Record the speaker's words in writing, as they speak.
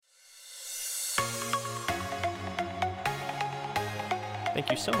Thank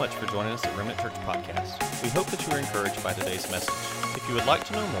you so much for joining us at Remnant Church Podcast. We hope that you are encouraged by today's message. If you would like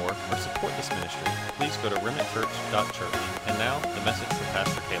to know more or support this ministry, please go to remnantchurch.church. And now, the message from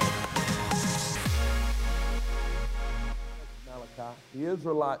Pastor Caleb. Malachi. The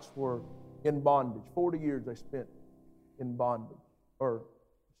Israelites were in bondage. 40 years they spent in bondage.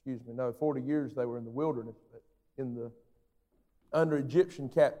 40 years they were in the wilderness, but under Egyptian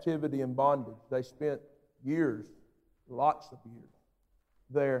captivity and bondage. They spent years, lots of years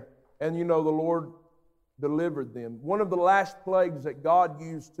there. And the Lord delivered them. One of the last plagues that God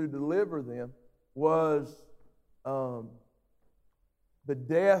used to deliver them was the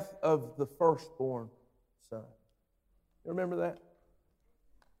death of the firstborn son. You remember that?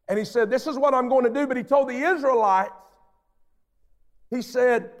 And he said, this is what I'm going to do. But he told the Israelites, he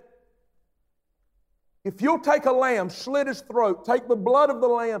said, if you'll take a lamb, slit his throat, take the blood of the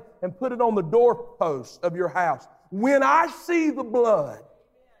lamb and put it on the doorpost of your house. When I see the blood,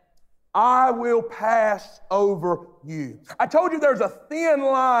 I will pass over you. I told you there's a thin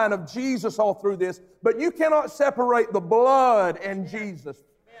line of Jesus all through this, but you cannot separate the blood and Jesus.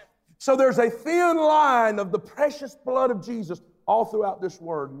 So there's a thin line of the precious blood of Jesus all throughout this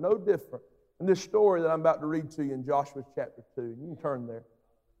word, no different in this story that I'm about to read to you in Joshua chapter 2. You can turn there.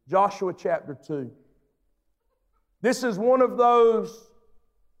 Joshua chapter 2. This is one of those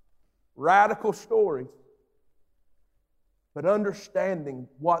radical stories, but understanding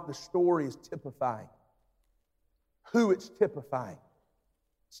what the story is typifying, who it's typifying.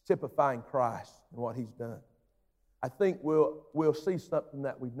 It's typifying Christ and what He's done. I think we'll see something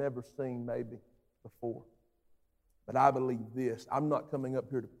that we've never seen maybe before. But I believe this. I'm not coming up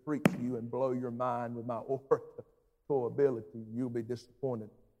here to preach to you and blow your mind with my oratorical ability. You'll be disappointed.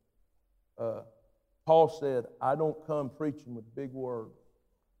 Paul said, I don't come preaching with big words,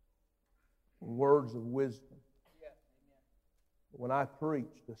 words of wisdom. When I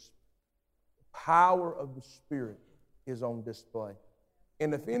preach, the power of the Spirit is on display.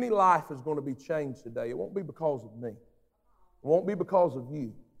 And if any life is going to be changed today, it won't be because of me. It won't be because of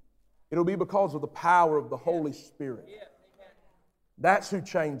you. It'll be because of the power of the Holy Spirit. That's who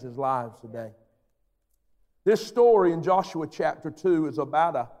changes lives today. This story in Joshua chapter 2 is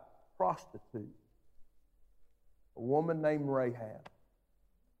about a prostitute, a woman named Rahab.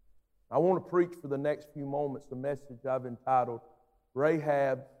 I want to preach for the next few moments the message I've entitled,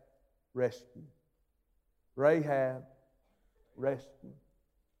 Rahab's Rescue. Rahab Rescue.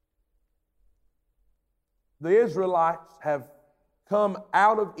 The Israelites have come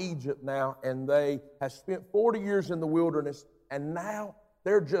out of Egypt now, and they have spent 40 years in the wilderness, and now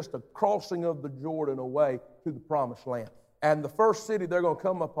they're just a crossing of the Jordan away to the Promised Land. And the first city they're going to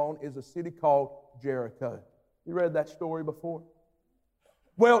come upon is a city called Jericho. You read that story before?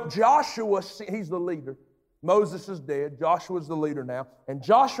 Well, Joshua, he's the leader. Moses is dead. Joshua's the leader now. And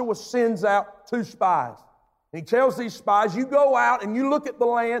Joshua sends out 2 spies. And he tells these spies, you go out and you look at the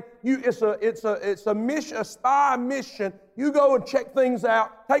land. It's a mission, a spy mission. You go and check things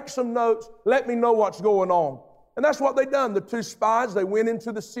out, take some notes, let me know what's going on. And that's what they done. The 2 spies, they went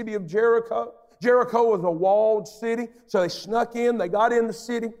into the city of Jericho. Jericho was a walled city, so they snuck in, they got in the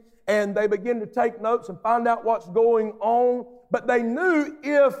city, and they began to take notes and find out what's going on. But they knew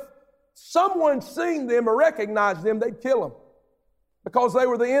if someone seen them or recognized them, they'd kill them because they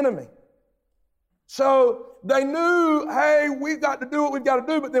were the enemy. So they knew, hey, we've got to do what we've got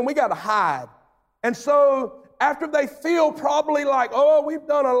to do, but then we got to hide. And so after they feel probably like, oh, we've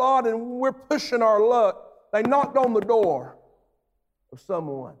done a lot and we're pushing our luck, they knocked on the door of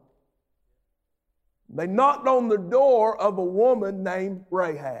someone. They knocked on the door of a woman named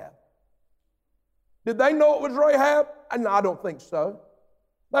Rahab. Did they know it was Rahab? No, I don't think so.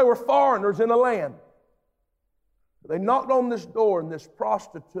 They were foreigners in the land. They knocked on this door, and this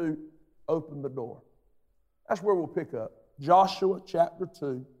prostitute opened the door. That's where we'll pick up. Joshua chapter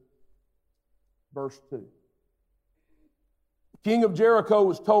 2, verse 2. The king of Jericho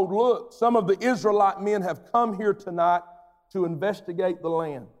was told, look, some of the Israelite men have come here tonight to investigate the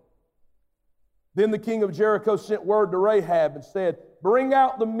land. Then the king of Jericho sent word to Rahab and said, bring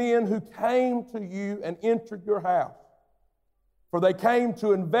out the men who came to you and entered your house. For they came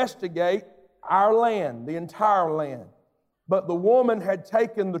to investigate our land, the entire land. But the woman had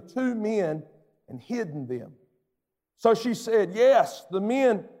taken the 2 men and hidden them. So she said, yes, the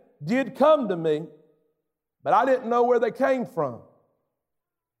men did come to me, but I didn't know where they came from.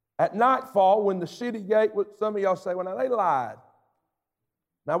 At nightfall, when the city gate, some of y'all say, well, now they lied.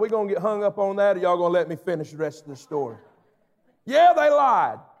 Now we're going to get hung up on that, or y'all going to let me finish the rest of the story? Yeah, they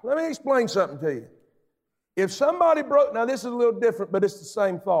lied. Let me explain something to you. If somebody broke, now this is a little different, but it's the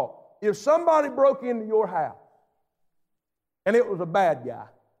same thought. If somebody broke into your house And it was a bad guy,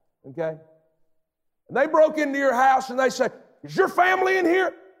 okay? And they broke into your house and they say, is your family in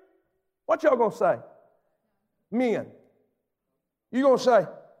here? What y'all gonna say? Men. You gonna say,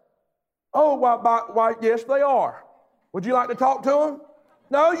 oh, why, yes, they are. Would you like to talk to them?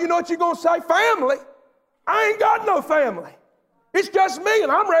 No, you know what you're gonna say? Family. I ain't got no family. It's just me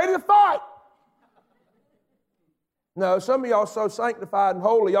and I'm ready to fight. No, some of y'all so sanctified and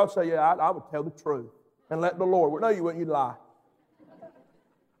holy, y'all say, yeah, I would tell the truth and let the Lord. No, you wouldn't, you'd lie.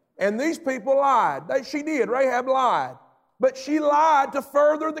 And these people lied. She did. Rahab lied. But she lied to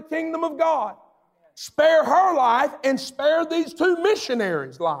further the kingdom of God. Spare her life and spare these two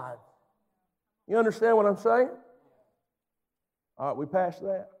missionaries' lives. You understand what I'm saying? All right, we passed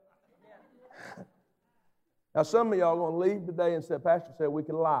that. Now, some of y'all are going to leave today and say, Pastor said we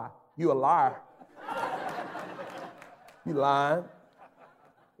can lie. You a liar. You lying.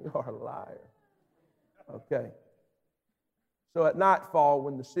 You are a liar. Okay. So at nightfall,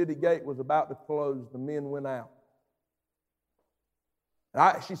 when the city gate was about to close, the men went out.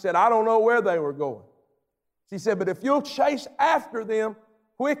 She said, I don't know where they were going. She said, but if you'll chase after them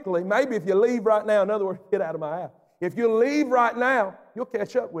quickly, maybe if you leave right now, in other words, get out of my house. If you leave right now, you'll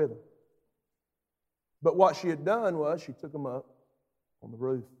catch up with them. But what she had done was she took them up on the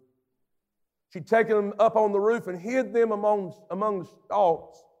roof. She'd taken them up on the roof and hid them among the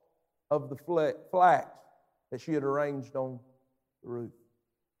stalks of the flax that she had arranged on the roof.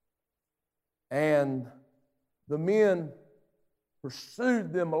 And the men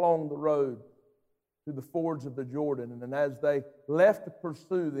pursued them along the road to the fords of the Jordan. And as they left to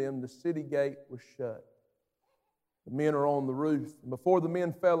pursue them, the city gate was shut. The men are on the roof. And before the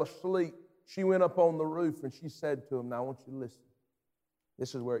men fell asleep, she went up on the roof and she said to them, now I want you to listen.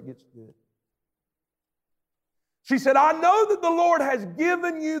 This is where it gets good. She said, I know that the Lord has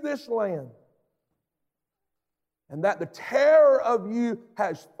given you this land and that the terror of you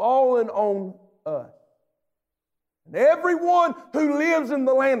has fallen on us. And everyone who lives in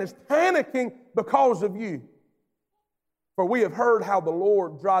the land is panicking because of you. For we have heard how the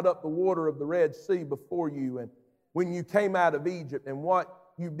Lord dried up the water of the Red Sea before you, and when you came out of Egypt, and what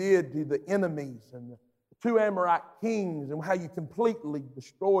you did to the enemies and the two Amorite kings, and how you completely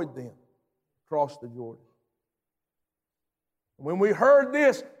destroyed them across the Jordan. When we heard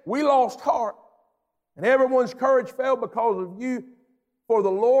this, we lost heart, and everyone's courage fell because of you. For the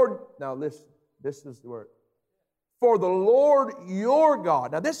Lord, now listen, this is the word. For the Lord your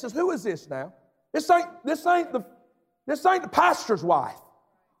God. Now who is this now? This ain't the pastor's wife.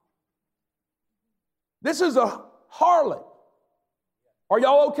 This is a harlot. Are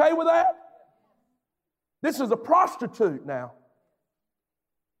y'all okay with that? This is a prostitute now.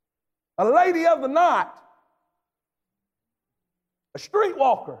 A lady of the night. A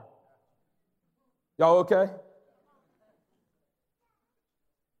streetwalker. Y'all okay?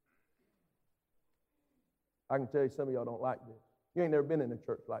 I can tell you some of y'all don't like this. You ain't never been in a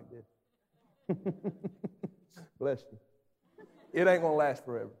church like this. Bless you. It ain't going to last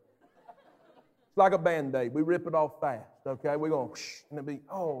forever. It's like a Band-Aid. We rip it off fast, okay? We're going, and it'll be,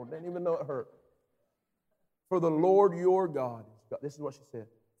 didn't even know it hurt. For the Lord your God is God. This is what she said.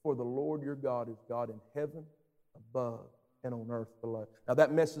 For the Lord your God is God in heaven above and on earth below. Now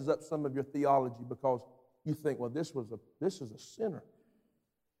that messes up some of your theology because you think, well, this is a sinner.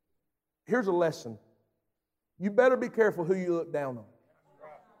 Here's a lesson. You better be careful who you look down on.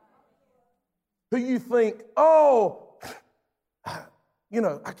 Who you think, I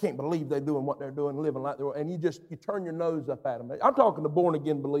can't believe they're doing what they're doing, living like they're, and you turn your nose up at them. I'm talking to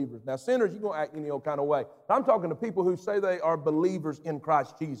born-again believers. Now, sinners, you're going to act any old kind of way. I'm talking to people who say they are believers in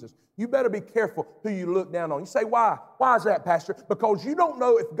Christ Jesus. You better be careful who you look down on. You say, why? Why is that, Pastor? Because you don't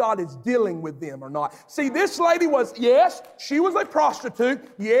know if God is dealing with them or not. See, this lady she was a prostitute.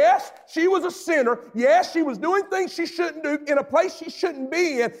 Yes, she was a sinner. Yes, she was doing things she shouldn't do in a place she shouldn't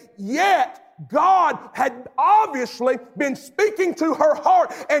be in. Yet, God had obviously been speaking to her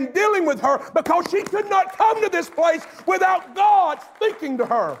heart and dealing with her because she could not come to this place without God speaking to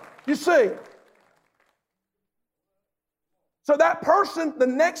her. You see? So that person, the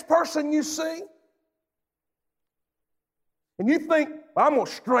next person you see, and you think, well, I'm going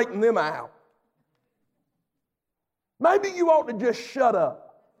to straighten them out. Maybe you ought to just shut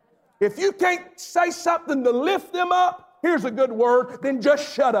up. If you can't say something to lift them up, here's a good word, then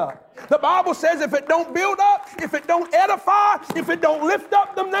just shut up. The Bible says if it don't build up, if it don't edify, if it don't lift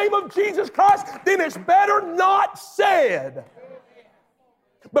up the name of Jesus Christ, then it's better not said.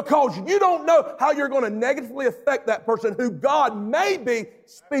 because you don't know how you're going to negatively affect that person who God may be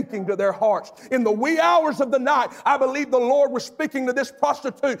speaking to their hearts. In the wee hours of the night, I believe the Lord was speaking to this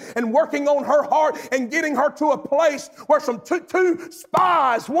prostitute and working on her heart and getting her to a place where some two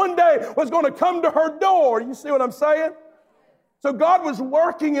spies one day was going to come to her door. You see what I'm saying? So God was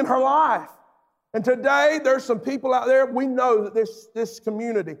working in her life. And today, there's some people out there, we know that this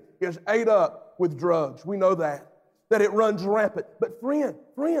community is ate up with drugs. We know that it runs rampant. But friend,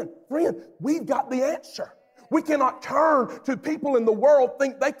 we've got the answer. We cannot turn to people in the world,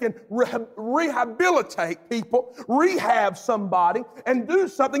 think they can rehabilitate people, rehab somebody, and do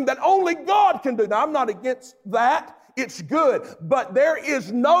something that only God can do. Now, I'm not against that. It's good. But there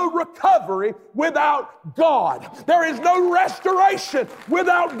is no recovery without God. There is no restoration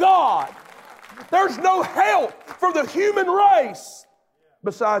without God. There's no help for the human race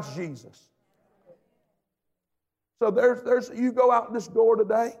besides Jesus. So you go out this door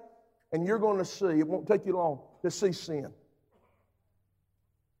today, and you're going to see, it won't take you long to see sin.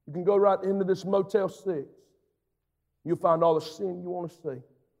 You can go right into this Motel 6. You'll find all the sin you want to see.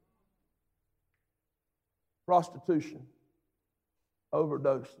 Prostitution,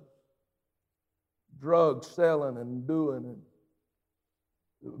 overdoses, drug selling and doing, and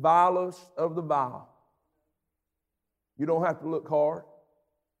the vilest of the vile. You don't have to look hard.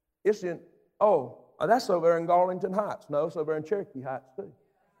 It's in, that's over there in Garlington Heights. No, it's over there in Cherokee Heights too.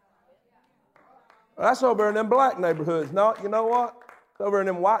 That's over in them black neighborhoods. No, you know what? It's over in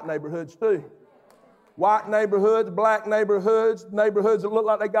them white neighborhoods too. White neighborhoods, black neighborhoods, neighborhoods that look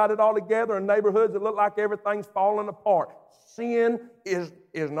like they got it all together, and neighborhoods that look like everything's falling apart. Sin is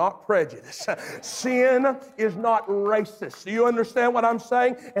not prejudice. Sin is not racist. Do you understand what I'm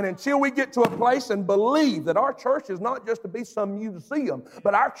saying? And until we get to a place and believe that our church is not just to be some museum,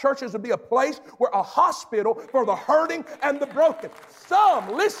 but our church is to be a place where a hospital for the hurting and the broken. Some,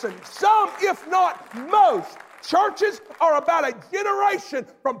 if not most, churches are about a generation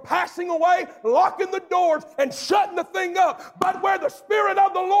from passing away, locking the doors, and shutting the thing up. But where the Spirit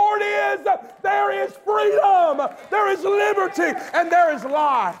of the Lord is, there is freedom, there is liberty, and there is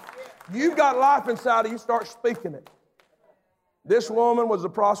life. You've got life inside of you, start speaking it. This woman was a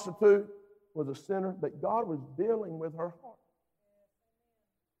prostitute, was a sinner, but God was dealing with her heart.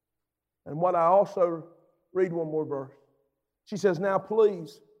 And what I also read one more verse. She says, now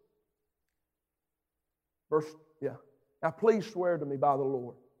please, now please swear to me by the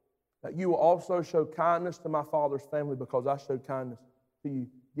Lord that you will also show kindness to my father's family because I showed kindness to you.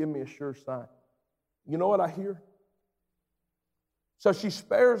 Give me a sure sign. You know what I hear? So she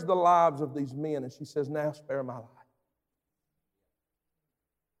spares the lives of these men and she says, now spare my life.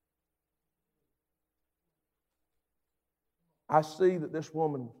 I see that this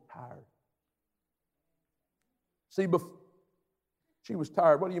woman was tired. See, she was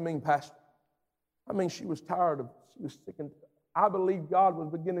tired. What do you mean, Pastor? I mean, she was sick and I believe God was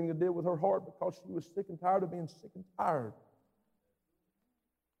beginning to deal with her heart because she was sick and tired of being sick and tired.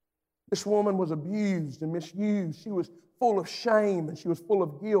 This woman was abused and misused. She was full of shame and she was full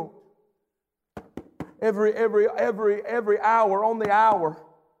of guilt. Every hour, on the hour,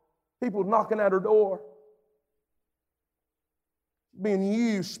 people knocking at her door. Being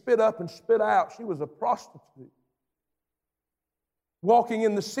used, spit up and spit out. She was a prostitute. Walking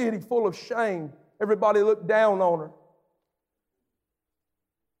in the city full of shame. Everybody looked down on her.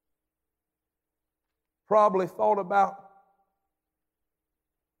 Probably thought about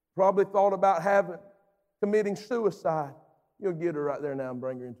committing suicide. You'll get her right there now and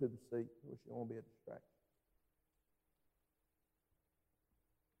bring her into the seat. She won't be a distraction.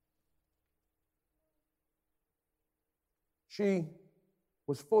 She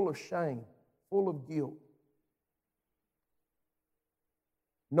was full of shame, full of guilt,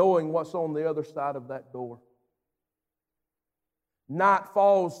 knowing what's on the other side of that door. Night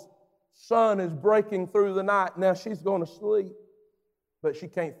falls, sun is breaking through the night. Now she's going to sleep, but she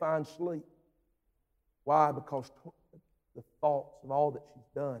can't find sleep. Why? Because the thoughts of all that she's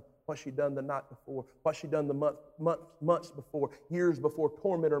done, what she'd done the night before, what she'd done the months before, years before,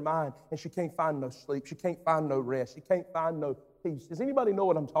 torment her mind, and she can't find no sleep. She can't find no rest. She can't find no peace. Does anybody know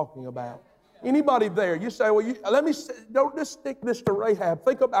what I'm talking about? Anybody there? You say, well, don't just stick this to Rahab.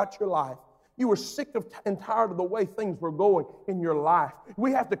 Think about your life. You were sick and tired of the way things were going in your life.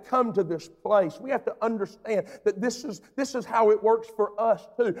 We have to come to this place. We have to understand that this is how it works for us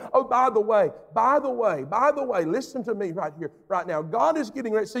too. Oh, by the way, listen to me right here, right now. God is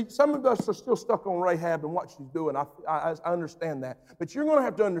getting ready. See, some of us are still stuck on Rahab and what she's doing. I understand that. But you're going to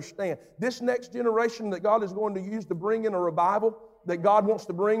have to understand, this next generation that God is going to use to bring in a revival, that God wants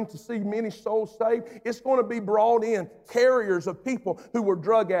to bring to see many souls saved, it's going to be brought in carriers of people who were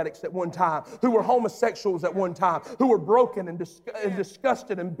drug addicts at one time, who were homosexuals at one time, who were broken and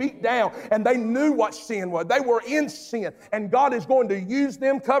disgusted and beat down, and they knew what sin was. They were in sin, and God is going to use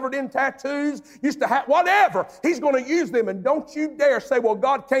them, covered in tattoos, used to have whatever. He's going to use them, and don't you dare say, well,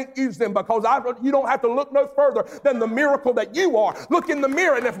 God can't use them, because you don't have to look no further than the miracle that you are. Look in the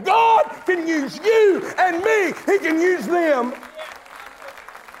mirror, and if God can use you and me, He can use them.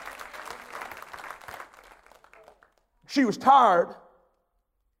 She was tired,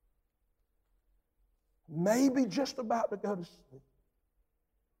 maybe just about to go to sleep.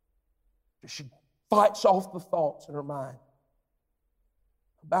 She fights off the thoughts in her mind,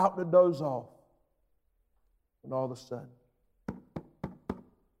 about to doze off, and all of a sudden,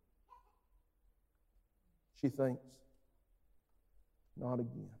 she thinks, not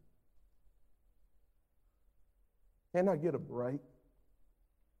again. Can I get a break?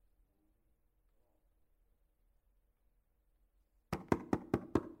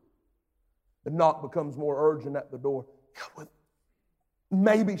 The knock becomes more urgent at the door.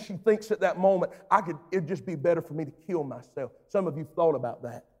 Maybe she thinks at that moment, it'd just be better for me to kill myself. Some of you have thought about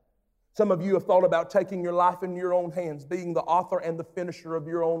that. Some of you have thought about taking your life in your own hands, being the author and the finisher of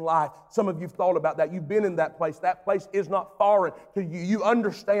your own life. Some of you have thought about that. You've been in that place. That place is not foreign to you. You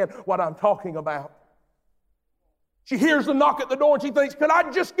understand what I'm talking about. She hears the knock at the door and she thinks, could I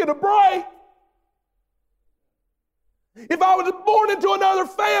just get a break? If I was born into another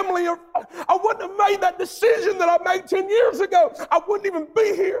family, or I wouldn't have made that decision that I made 10 years ago. I wouldn't even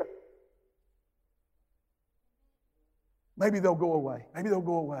be here. Maybe they'll go away. Maybe they'll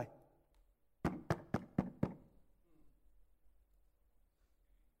go away.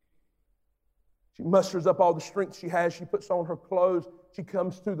 She musters up all the strength she has. She puts on her clothes. She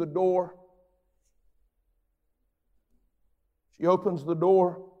comes to the door. She opens the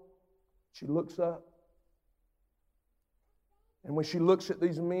door. She looks up. And when she looks at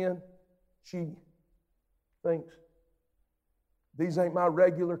these men, she thinks, these ain't my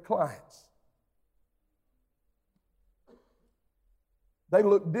regular clients. They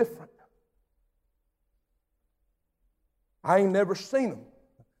look different. I ain't never seen them.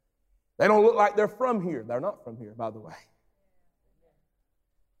 They don't look like they're from here. They're not from here, by the way.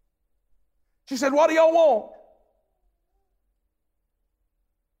 She said, what do y'all want?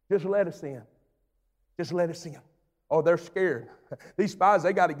 Just let us in. Just let us in. Oh, they're scared. These spies,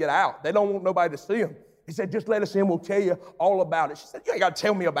 they got to get out. They don't want nobody to see them. He said, just let us in. We'll tell you all about it. She said, you ain't got to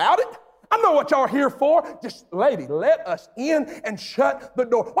tell me about it. I know what y'all are here for. Just, lady, let us in and shut the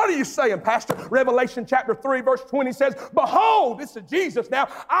door. What are you saying, Pastor? Revelation chapter 3, verse 20 says, behold, this is Jesus now,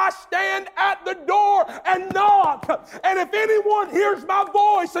 I stand at the door and knock. And if anyone hears my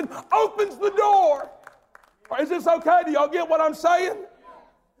voice and opens the door, is this okay? Do y'all get what I'm saying?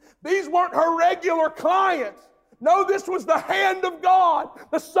 These weren't her regular clients. No, this was the hand of God,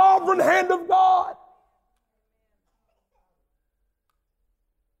 the sovereign hand of God.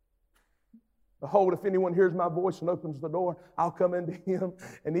 Behold, if anyone hears my voice and opens the door, I'll come into him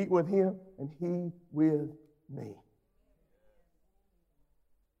and eat with him, and he with me.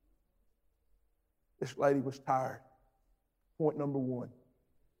 This lady was tired. Point number one.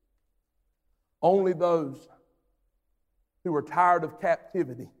 Only those who are tired of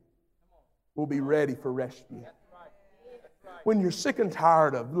captivity will be ready for rescue. When you're sick and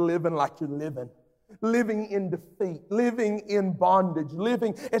tired of living like you're living in defeat, living in bondage,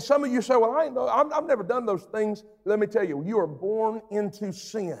 and some of you say, well, I've never done those things. Let me tell you, you are born into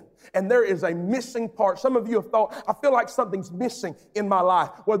sin, and there is a missing part. Some of you have thought, I feel like something's missing in my life.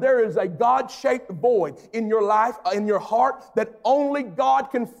 Well, there is a God-shaped void in your life, in your heart, that only God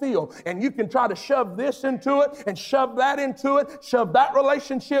can fill, and you can try to shove this into it, and shove that into it, shove that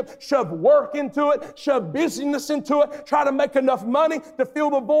relationship, shove work into it, shove busyness into it, try to make enough money to fill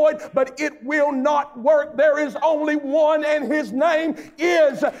the void, but it will not work. There is only one, and His name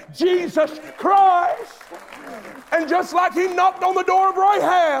is Jesus Christ. And just like He knocked on the door of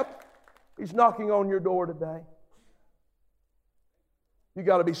Rahab, He's knocking on your door today. You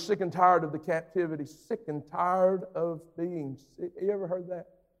got to be sick and tired of the captivity, sick and tired of being sick. You ever heard that?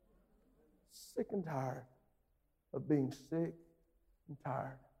 Sick and tired of being sick and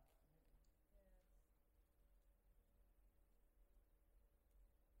tired.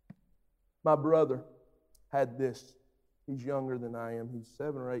 My brother had this. He's younger than I am. He's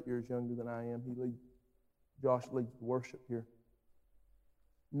 7 or 8 years younger than I am. Josh leads the worship here.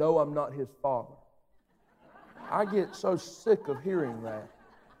 No, I'm not his father. I get so sick of hearing that.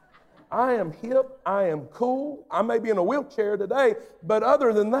 I am hip. I am cool. I may be in a wheelchair today, but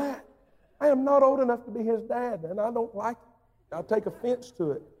other than that, I am not old enough to be his dad, and I don't like it. I'll take offense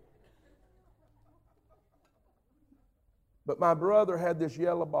to it. But my brother had this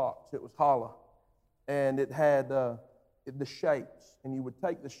yellow box. It was hollow. And it had the shapes. And you would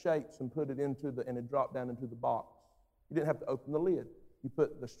take the shapes and put it and it dropped down into the box. You didn't have to open the lid. You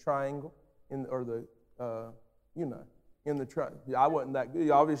put this triangle in the triangle. I wasn't that good.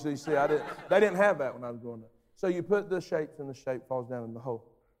 You obviously see, they didn't have that when I was growing up. So you put the shapes and the shape falls down in the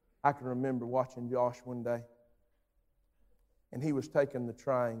hole. I can remember watching Josh one day. And he was taking the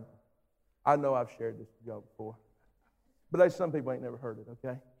triangle. I know I've shared this with y'all before. But there's some people ain't never heard it,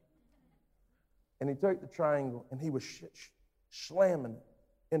 okay? And he took the triangle and he was slamming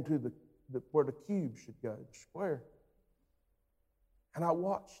it into where the cube should go, the square. And I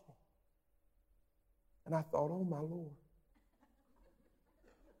watched him. And I thought, oh my Lord.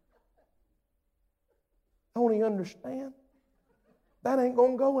 Don't he understand? That ain't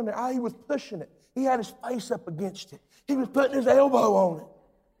going to go in there. He was pushing it. He had his face up against it. He was putting his elbow on it.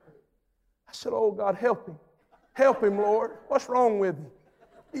 I said, oh God, help him. Help him, Lord. What's wrong with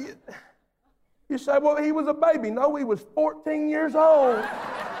him? You say, well, he was a baby. No, he was 14 years old.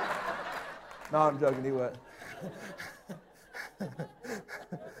 No, I'm joking. He wasn't.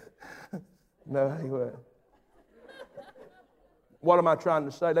 No, he wasn't. What am I trying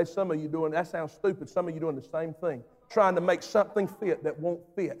to say? There's some of you doing, that sounds stupid, some of you doing the same thing. Trying to make something fit that won't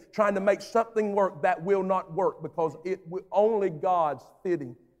fit. Trying to make something work that will not work because only God's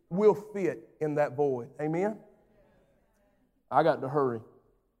fitting will fit in that void. Amen? I got to hurry.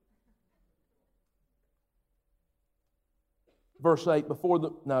 Verse 8,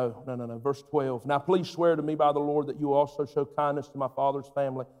 verse 12. Now please swear to me by the Lord that you will also show kindness to my father's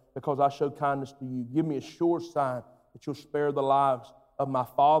family because I showed kindness to you. Give me a sure sign that you'll spare the lives of my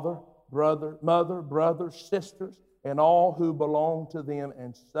father, mother, brothers, sisters, and all who belong to them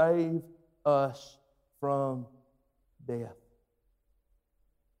and save us from death.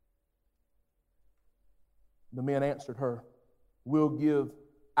 The men answered her, we'll give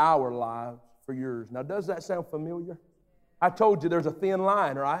our lives for yours. Now, does that sound familiar? I told you there's a thin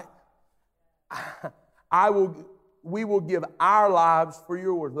line, right? We will give our lives for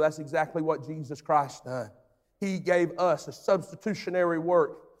yours. Well, that's exactly what Jesus Christ done. He gave us a substitutionary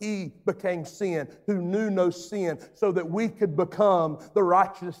work. He became sin who knew no sin so that we could become the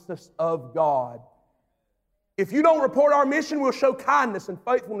righteousness of God. If you don't report our mission, we'll show kindness and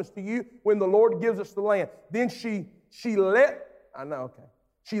faithfulness to you when the Lord gives us the land. Then she let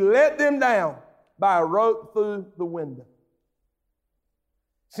them down by a rope through the window.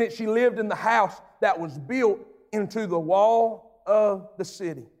 Since she lived in the house that was built into the wall of the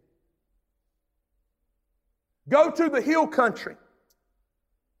city. Go to the hill country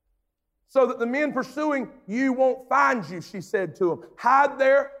so that the men pursuing you won't find you, she said to them. Hide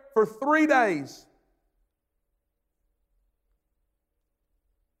there for 3 days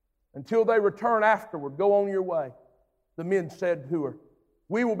until they return afterward. Go on your way. The men said to her,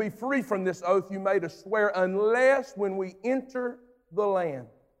 we will be free from this oath you made us swear unless when we enter the land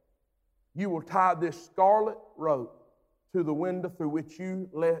you will tie this scarlet rope to the window through which you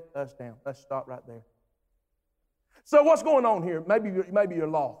let us down. Let's stop right there. So what's going on here? Maybe you're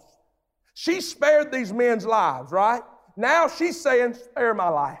lost. She spared these men's lives, right? Now she's saying, spare my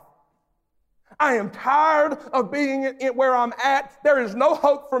life. I am tired of being where I'm at. There is no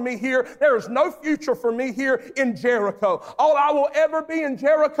hope for me here. There is no future for me here in Jericho. All I will ever be in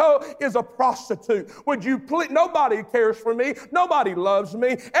Jericho is a prostitute. Would you please? Nobody cares for me. Nobody loves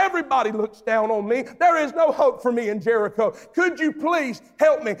me. Everybody looks down on me. There is no hope for me in Jericho. Could you please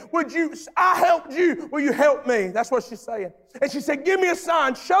help me? I helped you. Will you help me? That's what she's saying. And she said, give me a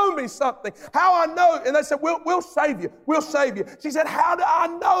sign. Show me something. How I know. And they said, we'll save you. We'll save you. She said, how do I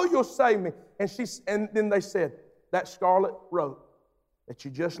know you'll save me? And then they said, that scarlet rope that you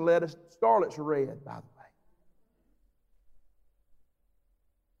just let us, scarlet's red, by the way.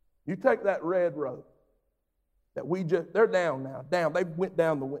 You take that red rope that they're down now, down. They went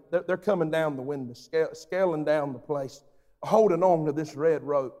down the window. They're coming down the window, scaling down the place, holding on to this red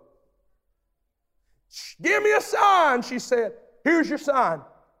rope. Give me a sign, she said. Here's your sign.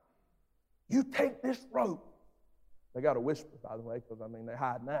 You take this rope. They got a whisper, by the way, because, they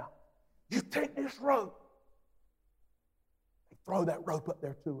hide now. You take this rope. They throw that rope up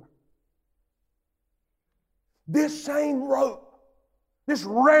there to her. This same rope, this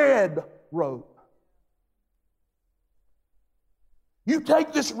red rope. You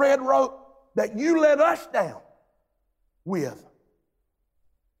take this red rope that you let us down with.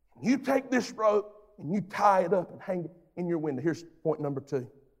 You take this rope and you tie it up and hang it in your window. Here's point number 2.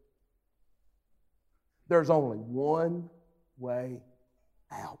 There's only one way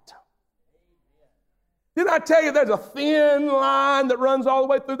out. Didn't I tell you there's a thin line that runs all the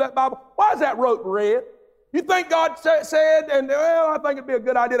way through that Bible? Why is that rope red? You think God said, and well, I think it'd be a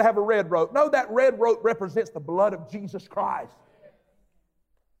good idea to have a red rope. No, that red rope represents the blood of Jesus Christ.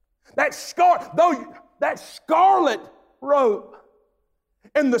 That scarlet rope,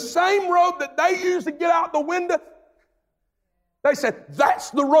 and the same rope that they used to get out the window, they said,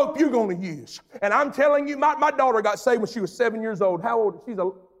 that's the rope you're going to use. And I'm telling you, my daughter got saved when she was 7 years old. How old?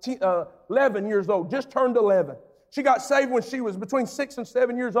 She's 11 years old, just turned 11. She got saved when she was between 6 and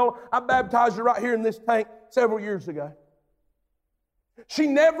 7 years old. I baptized her right here in this tank several years ago. She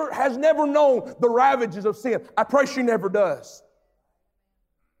has never known the ravages of sin. I pray she never does.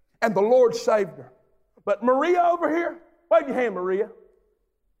 And the Lord saved her. But Maria over here, wave your hand, Maria.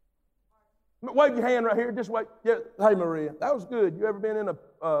 Wave your hand right here. Just wave. Yeah. Hey, Maria, that was good. You ever been in a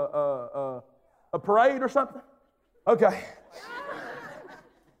parade or something? Okay.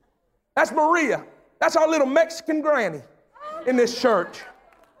 That's Maria. That's our little Mexican granny in this church.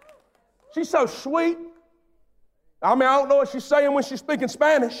 She's so sweet. I mean, I don't know what she's saying when she's speaking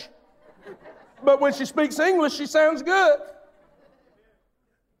Spanish, but when she speaks English, she sounds good.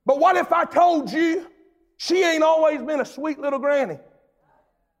 But what if I told you she ain't always been a sweet little granny?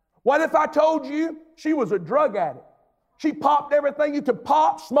 What if I told you she was a drug addict? She popped everything you could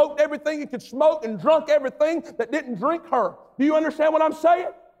pop, smoked everything you could smoke, and drunk everything that didn't drink her. Do you understand what I'm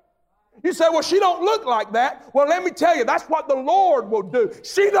saying? You say, well, she don't look like that. Well, let me tell you, that's what the Lord will do.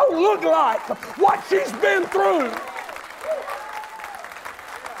 She don't look like what she's been through.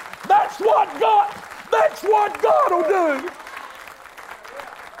 That's what God will do.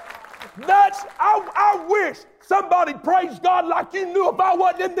 I wish somebody praised God like you knew if I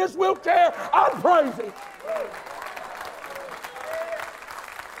wasn't in this wheelchair, I'd praise Him.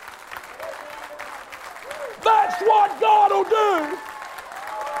 That's what God will do.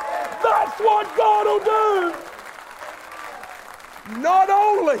 That's what God will do. Not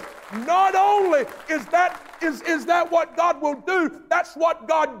only is that what God will do, that's what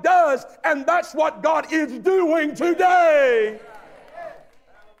God does, and that's what God is doing today.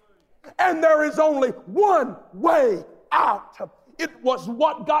 And there is only one way out. It was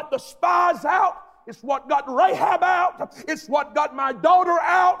what got the spies out. It's what got Rahab out. It's what got my daughter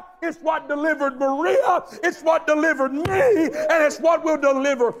out. It's what delivered Maria. It's what delivered me. And it's what will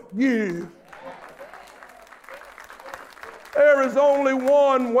deliver you. There is only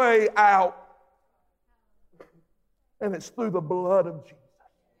one way out. And it's through the blood of Jesus.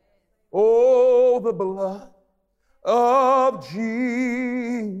 Oh, the blood of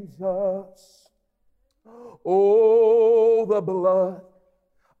Jesus. Oh, the blood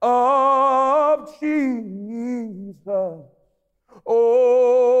of Jesus.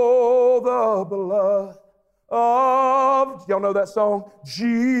 Oh, the blood of, y'all know that song?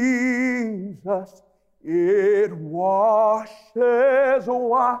 Jesus, it washes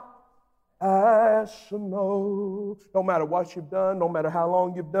white as snow. No matter what you've done, no matter how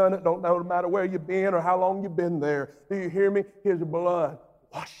long you've done it, no matter where you've been or how long you've been there. Do you hear me? His blood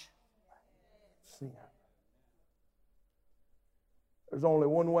washes sin. There's only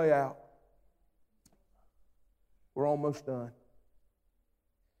one way out. We're almost done.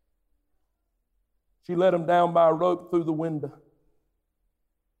 She let him down by a rope through the window.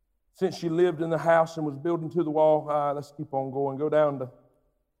 Since she lived in the house and was building to the wall, let's keep on going. Go down to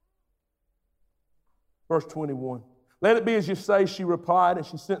verse 21. Let it be as you say, she replied, and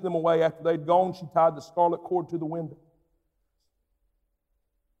she sent them away. After they'd gone, she tied the scarlet cord to the window.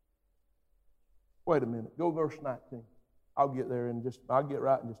 Wait a minute. Go verse 19. I'll get right in just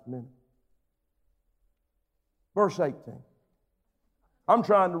a minute. Verse 18. I'm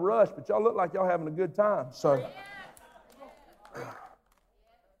trying to rush, but y'all look like y'all having a good time. So,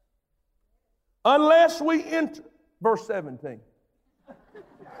 unless we enter, verse 17.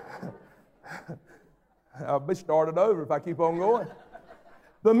 I'll be started over if I keep on going.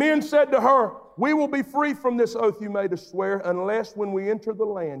 The men said to her, we will be free from this oath you made us swear, unless when we enter the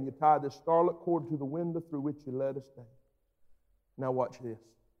land you tie this scarlet cord to the window through which you let us down. Now watch this.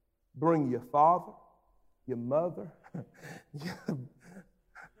 Bring your father, your mother.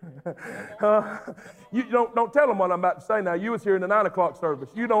 You don't tell them what I'm about to say now. You was here in the 9 o'clock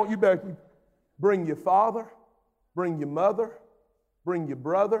service. You better bring your father, bring your mother, bring your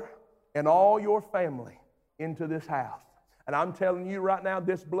brother, and all your family into this house. And I'm telling you right now,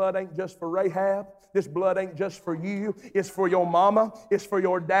 this blood ain't just for Rahab. This blood ain't just for you. It's for your mama. It's for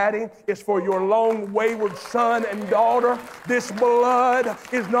your daddy. It's for your lone wayward son and daughter. This blood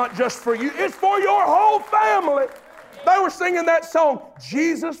is not just for you. It's for your whole family. They were singing that song,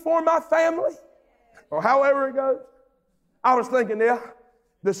 Jesus for my family, or however it goes. I was thinking, yeah,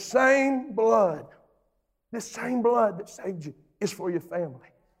 the same blood This same blood that saved you is for your family.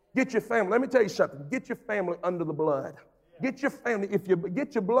 Get your family. Let me tell you something. Get your family under the blood. Get your family, if you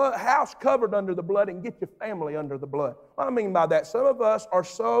get your blood house covered under the blood, and get your family under the blood. What I mean by that, some of us are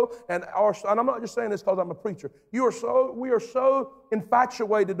so, and I'm not just saying this because I'm a preacher. We are so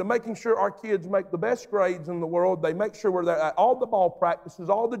infatuated to making sure our kids make the best grades in the world. They make sure we're there at all the ball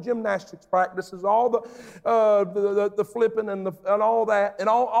practices, all the gymnastics practices, all the flipping and all that, and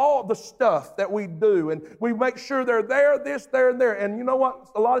all the stuff that we do. And we make sure they're there, this, there, and there. And you know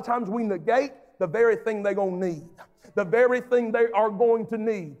what? A lot of times we negate the very thing they're going to need. The very thing they are going to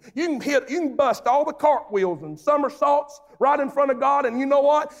need. You can bust all the cartwheels and somersaults right in front of God, and you know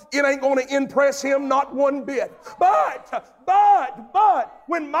what? It ain't going to impress Him not one bit. But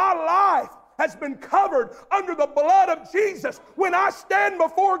when my life has been covered under the blood of Jesus, when I stand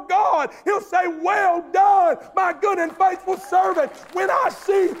before God, He'll say, well done, my good and faithful servant. When I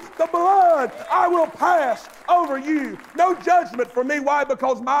see the blood, I will pass over you. No judgment for me. Why?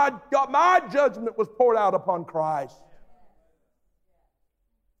 Because my judgment was poured out upon Christ.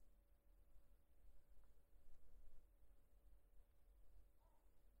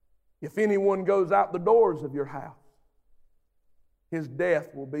 If anyone goes out the doors of your house, his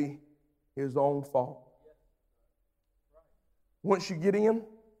death will be his own fault. Once you get in,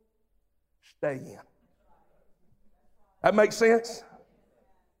 stay in. That makes sense?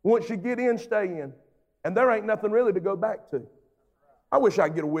 Once you get in, stay in. And there ain't nothing really to go back to. I wish I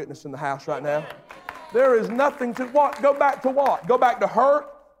could get a witness in the house right now. There is nothing to what? Go back to what? Go back to hurt?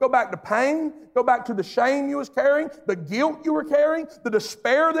 Go back to pain? Go back to the shame you was carrying? The guilt you were carrying? The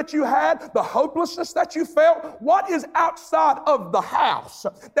despair that you had? The hopelessness that you felt? What is outside of the house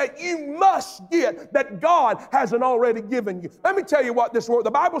that you must get that God hasn't already given you? Let me tell you what this word,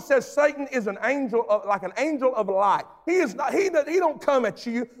 the Bible says Satan is an angel, like an angel of light. He don't come at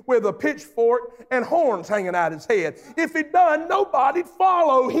you with a pitchfork and horns hanging out his head. If he done, nobody'd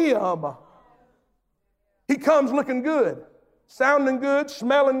follow him. He comes looking good, sounding good,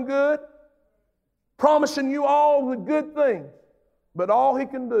 smelling good, promising you all the good things. But all he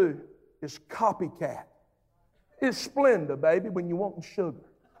can do is copycat. It's Splenda, baby, when you want sugar.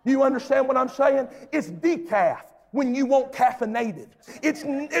 Do you understand what I'm saying? It's decaf when you want caffeinated.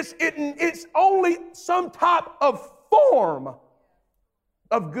 It's only some type of form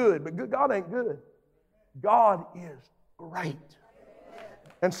of good. But God ain't good. God is great.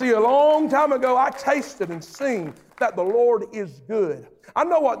 And see, a long time ago, I tasted and seen that the Lord is good. I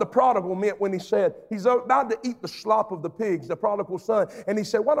know what the prodigal meant when he said he's about to eat the slop of the pigs, the prodigal son. And he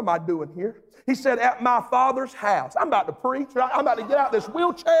said, what am I doing here? He said, at my father's house. I'm about to preach. Right? I'm about to get out this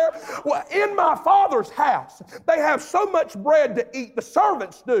wheelchair. Well, in my father's house, they have so much bread to eat, the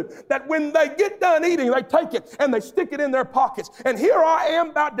servants do, that when they get done eating, they take it and they stick it in their pockets. And here I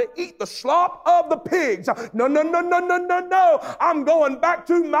am about to eat the slop of the pigs. No. I'm going back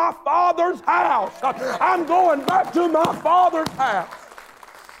to my father's house. I'm going back to my father's house.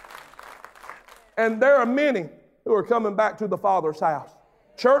 And there are many who are coming back to the Father's house.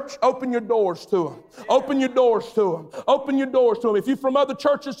 Church, open your doors to them. Open your doors to them. Open your doors to them. If you're from other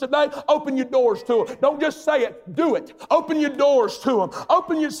churches today, open your doors to them. Don't just say it. Do it. Open your doors to them.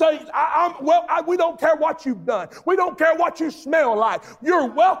 We don't care what you've done. We don't care what you smell like. You're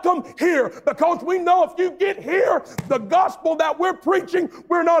welcome here, because we know if you get here, the gospel that we're preaching,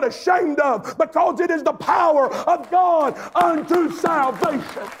 we're not ashamed of, because it is the power of God unto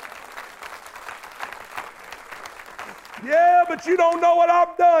salvation. Yeah, but you don't know what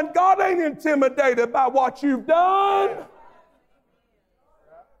I've done. God ain't intimidated by what you've done.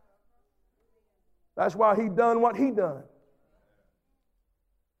 That's why He done what He done.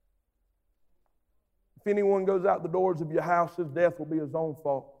 If anyone goes out the doors of your house, his death will be his own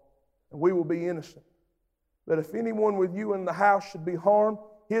fault, and we will be innocent. But if anyone with you in the house should be harmed,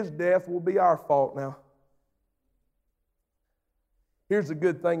 his death will be our fault now. Here's the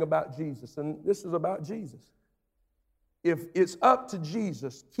good thing about Jesus, and this is about Jesus. If it's up to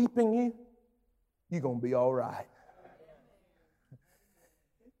Jesus keeping you, you're going to be all right.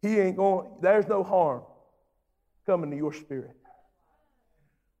 There's no harm coming to your spirit.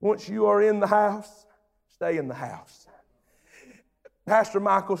 Once you are in the house, stay in the house. Pastor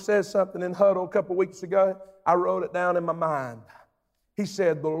Michael says something in Huddle a couple weeks ago. I wrote it down in my mind. He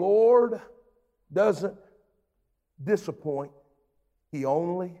said, the Lord doesn't disappoint. He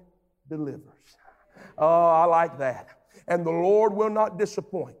only delivers. Oh, I like that. And the Lord will not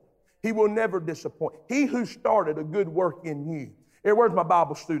disappoint. He will never disappoint. He who started a good work in you. Here, where's my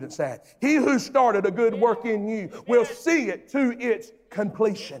Bible students at? He who started a good work in you will see it to its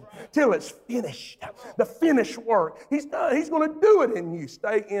completion, till it's finished. The finished work. He's going to do it in you.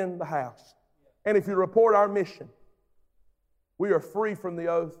 Stay in the house. And if you report our mission, we are free from the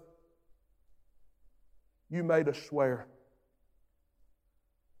oath you made us swear.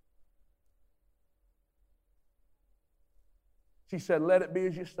 She said, let it be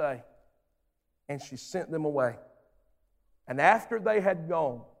as you say. And she sent them away. And after they had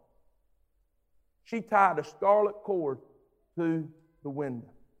gone, she tied a scarlet cord to the window.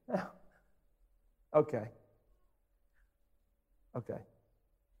 Okay.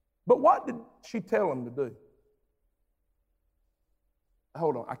 But what did she tell them to do?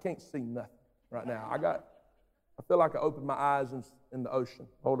 Hold on, I can't see nothing right now. I feel like I opened my eyes in the ocean.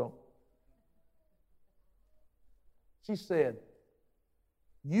 Hold on. She said,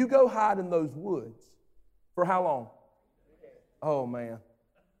 you go hide in those woods for how long? Oh, man.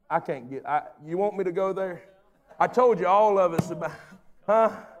 I can't get, you want me to go there? I told you all of us about,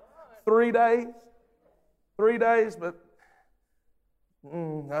 3 days? 3 days, but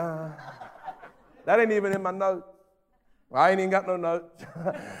that ain't even in my notes. Well, I ain't even got no notes.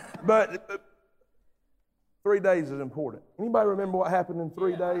 but 3 days is important. Anybody remember what happened in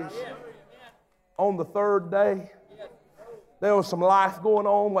 3 days? On the third day, there was some life going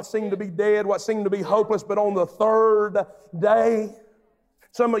on, what seemed to be dead, what seemed to be hopeless, but on the third day,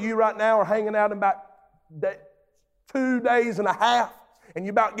 some of you right now are hanging out in about 2 days and a half, and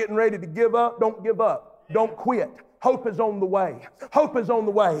you're about getting ready to give up. Don't give up. Don't quit. Hope is on the way. Hope is on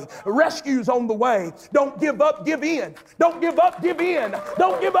the way. Rescue's on the way. Don't give up, give in. Don't give up, give in.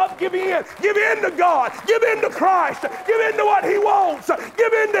 Don't give up, give in. Give in to God. Give in to Christ. Give in to what He wants.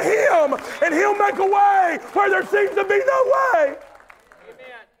 Give in to Him, and He'll make a way where there seems to be no way.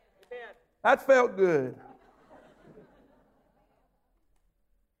 Amen. Amen. That felt good.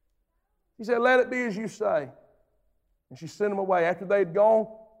 He said, let it be as you say. And she sent them away after they'd gone.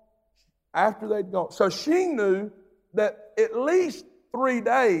 So she knew that at least 3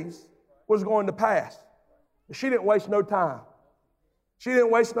 days was going to pass. She didn't waste no time. She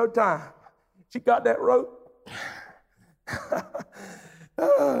got that rope.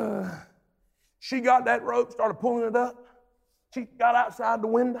 She got that rope, started pulling it up. She got outside the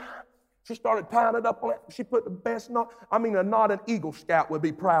window. She started tying it up on it. She put the best knot. A knot an Eagle Scout would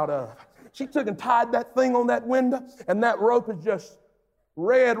be proud of. She took and tied that thing on that window, and that rope is just,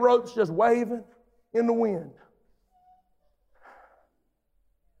 red rope's just waving in the wind.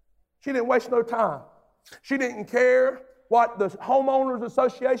 She didn't waste no time. She didn't care what the homeowners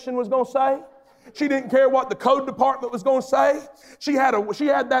association was going to say. She didn't care what the code department was going to say. She had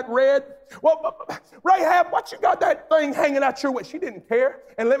that red. Well, Rahab, what you got that thing hanging out your way? She didn't care.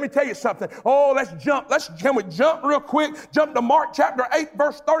 And let me tell you something. Oh, let's jump. Can we jump real quick? Jump to Mark chapter 8,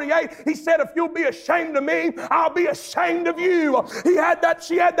 verse 38. He said, if you'll be ashamed of me, I'll be ashamed of you. She had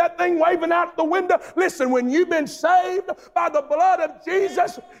that thing waving out the window. Listen, when you've been saved by the blood of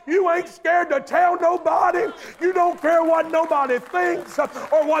Jesus, you ain't scared to tell nobody. You don't care what nobody thinks or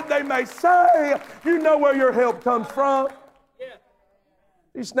what they may say. You know where your help comes from.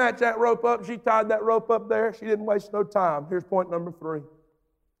 She snatched that rope up. She tied that rope up there. She didn't waste no time. Here's point number 3.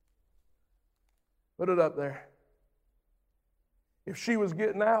 Put it up there. If she was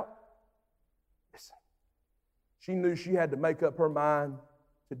getting out, listen, she knew she had to make up her mind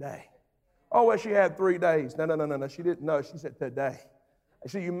today. Oh, well, she had 3 days. No. She didn't know. She said today. I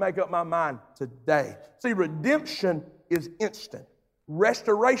said, you make up my mind today. See, redemption is instant.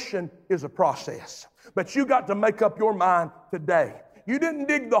 Restoration is a process. But you got to make up your mind today. You didn't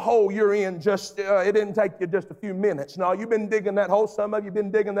dig the hole you're in it didn't take you just a few minutes. No, you've been digging that hole. Some of you have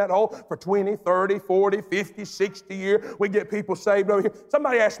been digging that hole for 20, 30, 40, 50, 60 years. We get people saved over here.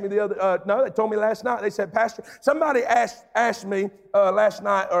 Somebody asked me they told me last night. They said, Pastor, somebody asked me last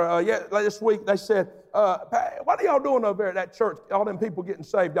night this week. They said, what are y'all doing over there at that church? All them people getting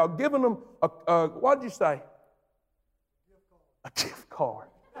saved. Y'all giving them what did you say? A gift card.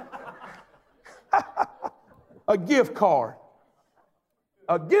 A gift card.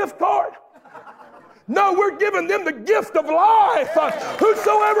 A gift card? No, we're giving them the gift of life.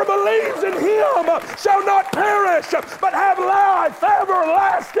 Whosoever believes in Him shall not perish, but have life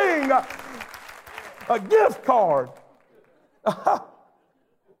everlasting. A gift card.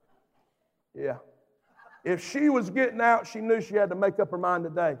 Yeah. If she was getting out, she knew she had to make up her mind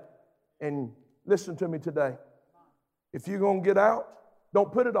today. And listen to me today. If you're going to get out,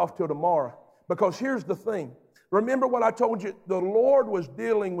 don't put it off till tomorrow. Because here's the thing. Remember what I told you? The Lord was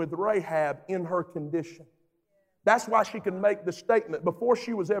dealing with Rahab in her condition. That's why she could make the statement. Before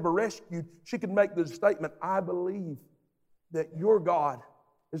she was ever rescued, she could make the statement, I believe that your God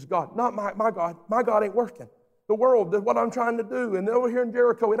is God. Not my God. My God ain't working. the world, what I'm trying to do. And over here in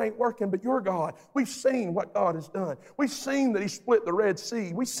Jericho, it ain't working, but you're God. We've seen what God has done. We've seen that He split the Red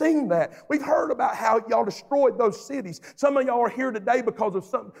Sea. We've seen that. We've heard about how y'all destroyed those cities. Some of y'all are here today because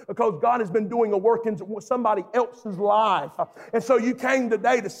God has been doing a work in somebody else's life. And so you came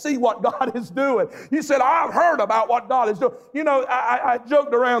today to see what God is doing. You said, I've heard about what God is doing. You know, I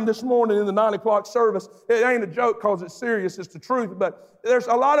joked around this morning in the 9 o'clock service. It ain't a joke because it's serious. It's the truth. But there's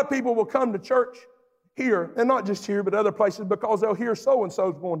a lot of people will come to church here, and not just here, but other places, because they'll hear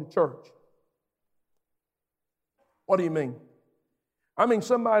so-and-so's going to church. What do you mean? I mean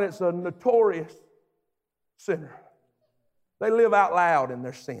somebody that's a notorious sinner. They live out loud in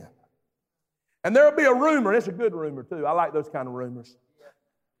their sin. And there'll be a rumor, and it's a good rumor too. I like those kind of rumors.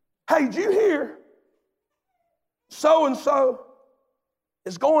 Hey, did you hear so-and-so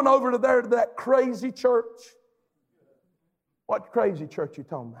is going over to that crazy church? What crazy church you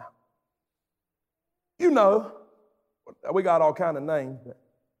talking about? You know, we got all kind of names, but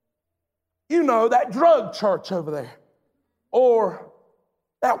you know, that drug church over there, or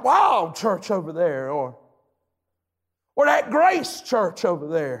that wild church over there, or that grace church over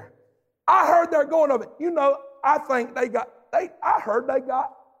there. I heard they're going over. You know, I think I heard they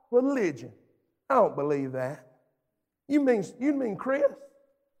got religion. I don't believe that. You mean Chris?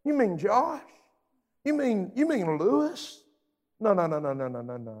 You mean Josh? You mean Lewis? No.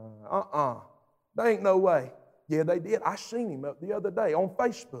 There ain't no way. Yeah, they did. I seen him up the other day on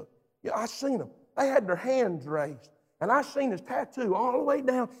Facebook. Yeah, I seen them. They had their hands raised. And I seen his tattoo all the way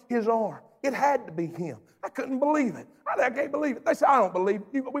down his arm. It had to be him. I couldn't believe it. I can't believe it. They said, I don't believe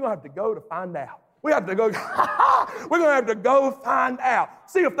it. We're going to have to go to find out. We have to go, we're going to have to go find out.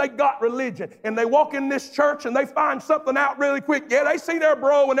 See if they got religion. And they walk in this church and they find something out really quick. Yeah, they see their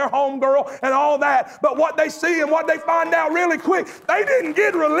bro and their homegirl and all that. But what they see and what they find out really quick, they didn't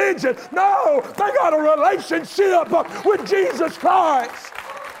get religion. No, they got a relationship with Jesus Christ.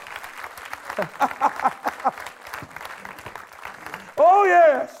 Oh,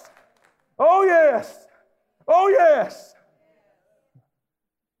 yes. Oh, yes. Oh, yes.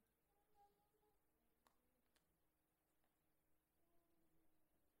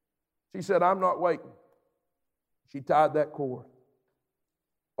 She said, I'm not waiting. She tied that cord.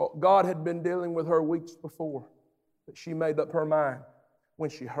 Oh, God had been dealing with her weeks before, but she made up her mind when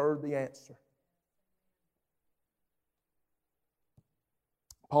she heard the answer.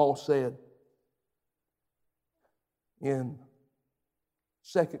 Paul said in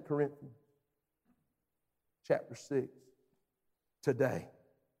 2 Corinthians chapter 6, today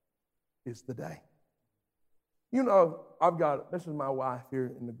is the day. You know, this is my wife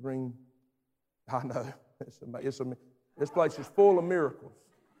here in the green. I know, this place is full of miracles.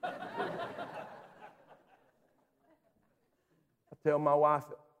 I tell my wife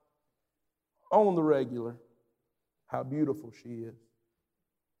on the regular how beautiful she is.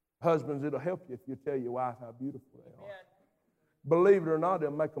 Husbands, it'll help you if you tell your wife how beautiful they are. Believe it or not,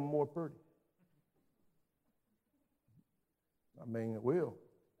 it'll make them more pretty. I mean, it will.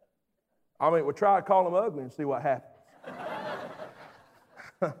 We'll try to call them ugly and see what happens.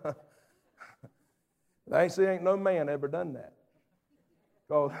 Ain't no man ever done that.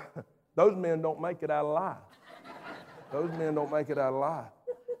 Because those men don't make it out alive. Those men don't make it out alive.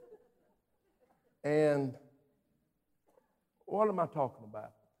 And what am I talking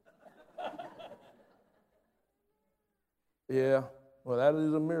about? Yeah, well, that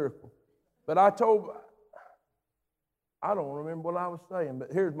is a miracle. But I don't remember what I was saying,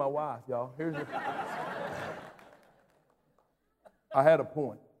 but here's my wife, y'all. I had a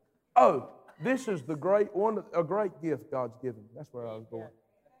point. Oh, this is a great gift God's given me. That's where I was going.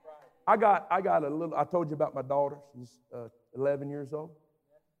 I got a little, I told you about my daughter. She's 11 years old.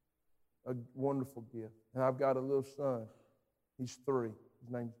 A wonderful gift. And I've got a little son. He's 3. His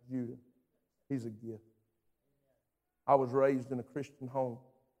name's Judah. He's a gift. I was raised in a Christian home.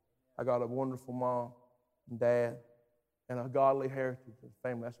 I got a wonderful mom and dad and a godly heritage and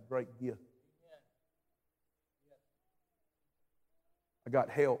family. That's a great gift. I got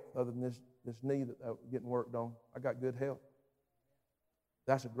help other than this knee that was getting worked on. I got good help.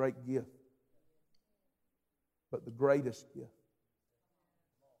 That's a great gift. But the greatest gift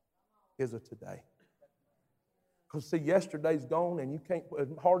is a today. Because see, yesterday's gone and you can't, as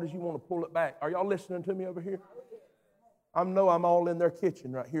hard as you want to pull it back. Are y'all listening to me over here? I know I'm all in their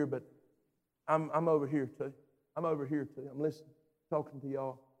kitchen right here, but I'm over here too. I'm over here too. I'm listening, talking to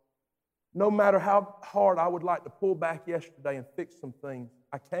y'all. No matter how hard I would like to pull back yesterday and fix some things,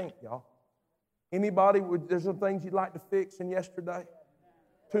 I can't, y'all. Anybody, there's some things you'd like to fix in yesterday?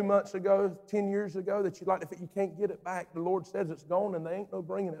 2 months ago, 10 years ago that you'd like to fix, you can't get it back. The Lord says it's gone and there ain't no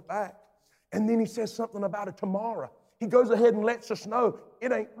bringing it back. And then he says something about a tomorrow. He goes ahead and lets us know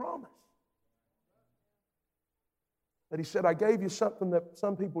it ain't promised. But he said, I gave you something that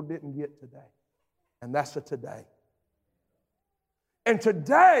some people didn't get today. And that's a today. And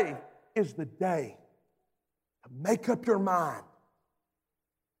today is the day to make up your mind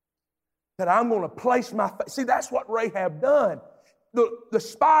that I'm going to place my faith. See, that's what Rahab done. The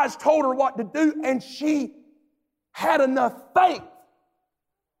spies told her what to do, and she had enough faith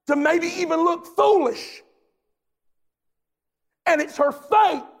to maybe even look foolish. And it's her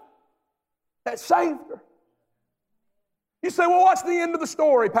faith that saved her. You say, well, what's the end of the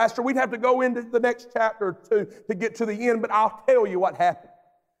story, Pastor? We'd have to go into the next chapter or two to get to the end, but I'll tell you what happened.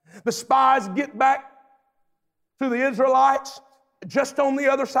 The spies get back to the Israelites just on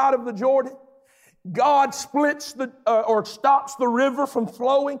the other side of the Jordan. God splits or stops the river from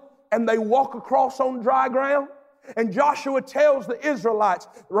flowing, and they walk across on dry ground. And Joshua tells the Israelites,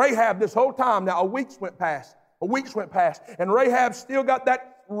 Rahab this whole time, now a week went past, and Rahab still got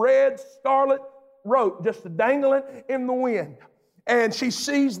that red scarlet rope just dangling in the wind. And she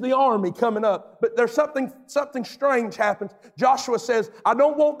sees the army coming up. But there's something strange happens. Joshua says, I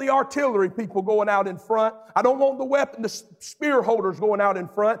don't want the artillery people going out in front. I don't want the spear holders going out in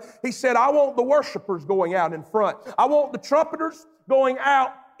front. He said, I want the worshipers going out in front. I want the trumpeters going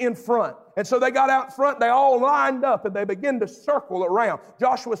out in front. And so they got out in front, they all lined up, and they began to circle around.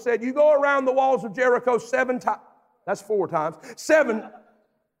 Joshua said, you go around the walls of Jericho 7 times. That's 4 times. 7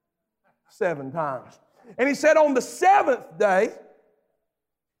 times. And he said, on the 7th day,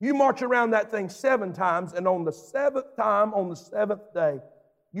 you march around that thing 7 times, and on the 7th time, on the 7th day,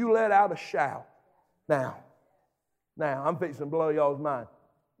 you let out a shout. Now, I'm fixing to blow y'all's mind.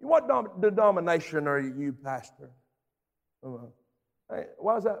 What denomination are you, Pastor? Hey,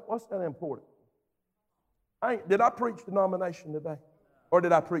 what's that important? Did I preach denomination today? Or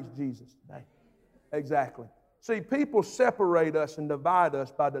did I preach Jesus today? Exactly. See, people separate us and divide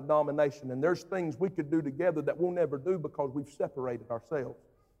us by denomination, and there's things we could do together that we'll never do because we've separated ourselves.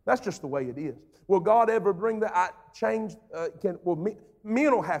 That's just the way it is. Will God ever bring that change?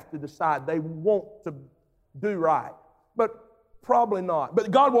 Men will have to decide they want to do right, but probably not. But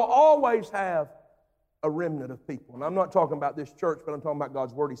God will always have a remnant of people. And I'm not talking about this church, but I'm talking about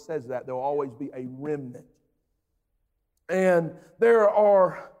God's Word. He says that there will always be a remnant. And there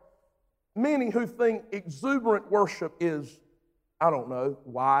are many who think exuberant worship is, I don't know,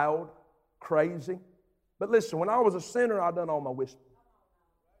 wild, crazy. But listen, when I was a sinner, I done all my whispering.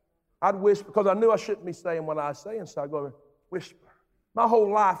 I'd whisper because I knew I shouldn't be saying what I was saying, so I'd go and whisper. My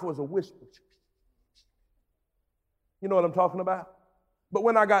whole life was a whisper. You know what I'm talking about? But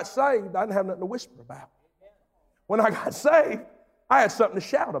when I got saved, I didn't have nothing to whisper about. When I got saved, I had something to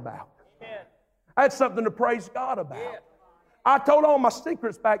shout about. I had something to praise God about. I told all my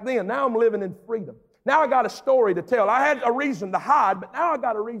secrets back then. Now I'm living in freedom. Now I got a story to tell. I had a reason to hide, but now I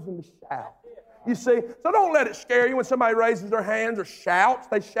got a reason to shout. You see? So don't let it scare you when somebody raises their hands or shouts.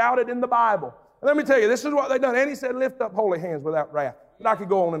 They shouted in the Bible. And let me tell you, this is what they done. And he said, lift up holy hands without wrath. But I could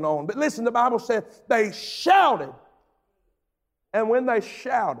go on and on. But listen, the Bible said they shouted. And when they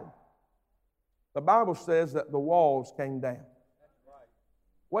shouted, the Bible says that the walls came down.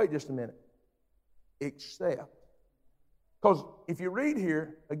 Wait just a minute. Except. Because if you read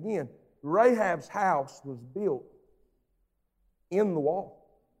here, again, Rahab's house was built in the wall.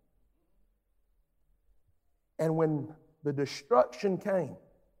 And when the destruction came,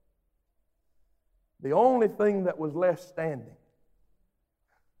 the only thing that was left standing,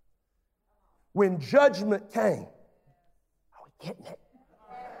 when judgment came, are we getting it?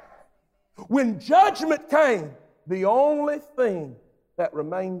 When judgment came, the only thing that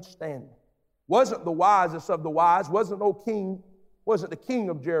remained standing wasn't the wisest of the wise, wasn't no king, wasn't the king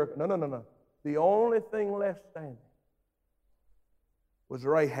of Jericho. No. The only thing left standing was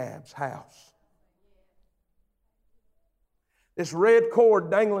Rahab's house. This red cord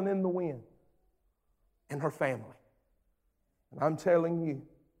dangling in the wind, and her family. And I'm telling you,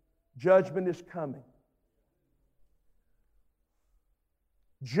 judgment is coming.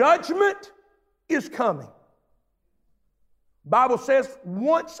 Judgment is coming. Bible says,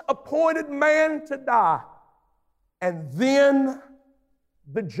 once appointed man to die, and then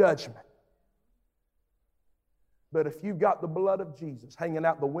the judgment. But if you've got the blood of Jesus hanging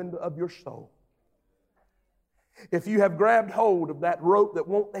out the window of your soul, if you have grabbed hold of that rope that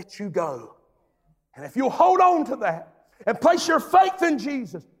won't let you go, and if you'll hold on to that and place your faith in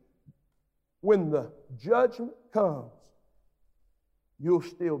Jesus, when the judgment comes, you'll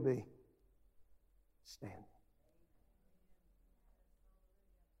still be standing.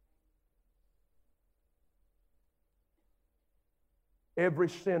 Every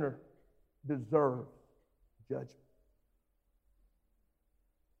sinner deserves judgment.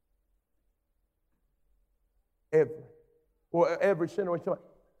 Every sinner,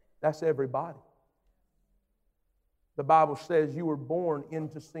 that's everybody. The Bible says you were born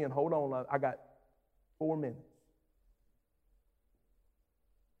into sin. Hold on, I got 4 minutes.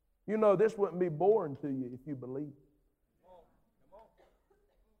 You know this wouldn't be boring to you if you believe.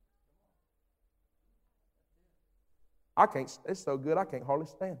 It's so good I can't hardly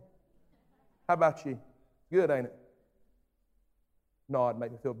stand it. How about you? Good, ain't it? No, it'd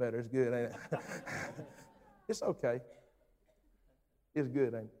make me feel better. It's good, ain't it? It's okay. It's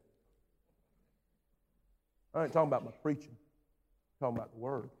good, ain't it? I ain't talking about my preaching. I'm talking about the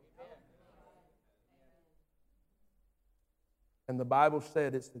Word. And the Bible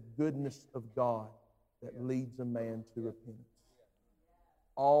said it's the goodness of God that leads a man to repentance.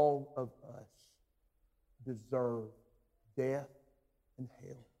 All of us deserve death and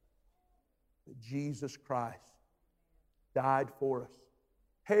hell. But Jesus Christ died for us.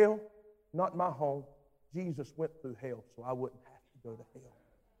 Hell, not my home. Jesus went through hell so I wouldn't have to go to hell.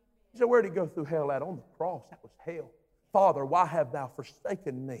 You say, where did he go through hell at? On the cross. That was hell. Father, why have thou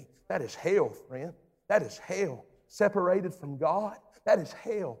forsaken me? That is hell, friend. That is hell. Separated from God. That is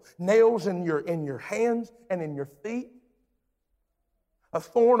hell. Nails in your hands and in your feet. A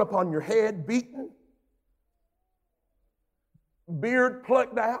thorn upon your head, beaten. Beard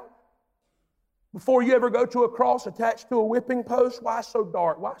plucked out. Before you ever go to a cross attached to a whipping post, why so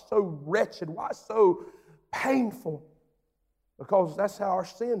dark? Why so wretched? Why so painful? Because that's how our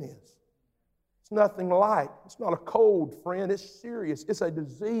sin is. It's nothing light. It's not a cold, friend. It's serious. It's a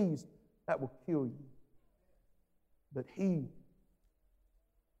disease that will kill you. But He,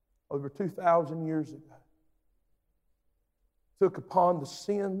 over 2,000 years ago, took upon the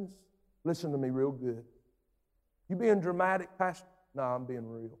sins. Listen to me real good. You being dramatic, Pastor? No, I'm being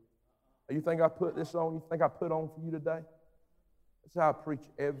real. You think I put this on? You think I put on for you today? That's how I preach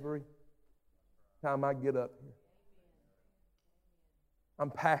every time I get up here. I'm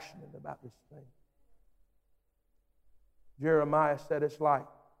passionate about this thing. Jeremiah said it's like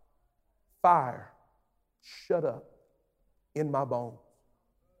fire shut up in my bones.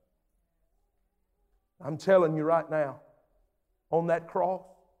 I'm telling you right now, on that cross,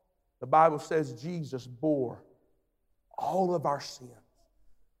 the Bible says Jesus bore all of our sins.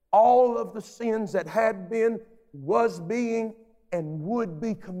 All of the sins that had been, was being, and would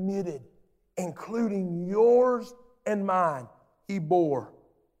be committed, including yours and mine, He bore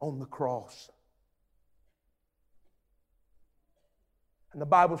on the cross. And the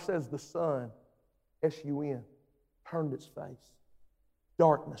Bible says the sun, S-U-N, turned its face.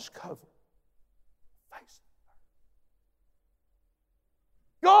 Darkness covered the face.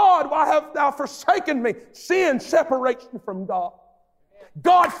 God, why hast thou forsaken me? Sin separates you from God.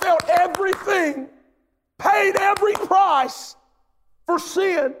 God felt everything, paid every price for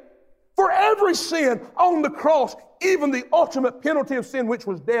sin, for every sin on the cross, even the ultimate penalty of sin, which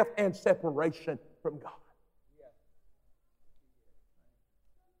was death and separation from God.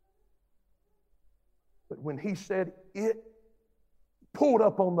 But when He said it, pulled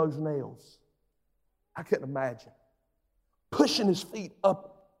up on those nails, I couldn't imagine. Pushing His feet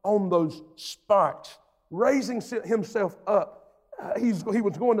up on those spikes, raising Himself up. He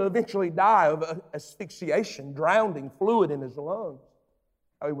was going to eventually die of asphyxiation, drowning fluid in his lungs.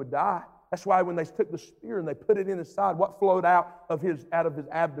 How he would die. That's why when they took the spear and they put it in his side, what flowed out of his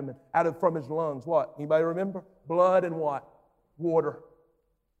abdomen, from his lungs? What? Anybody remember? Blood and what? Water.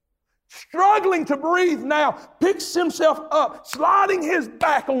 Struggling to breathe now, picks himself up, sliding his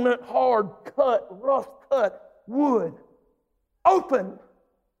back on that hard cut, rough cut wood. Open.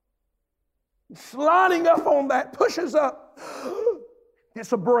 Sliding up on that, pushes up,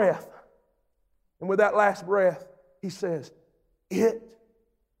 gets a breath. And with that last breath, He says, it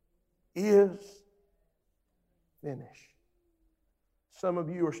is finished. Some of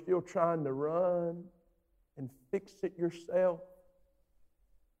you are still trying to run and fix it yourself.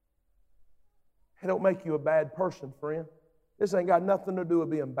 It don't make you a bad person, friend. This ain't got nothing to do with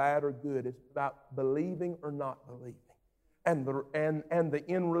being bad or good. It's about believing or not believing. And the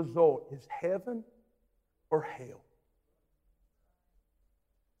end result is heaven or hell.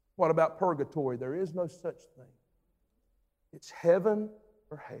 What about purgatory? There is no such thing. It's heaven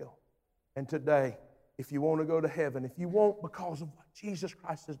or hell. And today, if you want to go to heaven, if you want because of what Jesus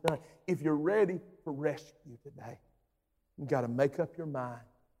Christ has done, if you're ready for rescue today, you've got to make up your mind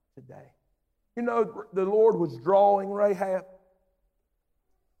today. You know, the Lord was drawing Rahab.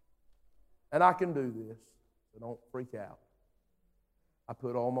 And I can do this, so don't freak out. I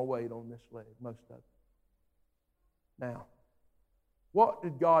put all my weight on this leg, most of it. Now, What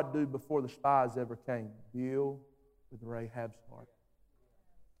did God do before the spies ever came? Deal with Rahab's heart.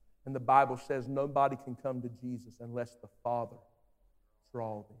 And the Bible says nobody can come to Jesus unless the Father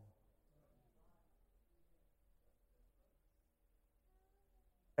draws them.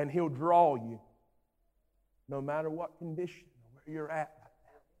 And He'll draw you no matter what condition or where you're at right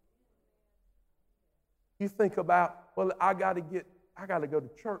now. You think about, well, I got to go to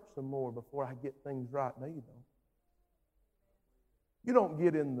church some more before I get things right. No, you don't. You don't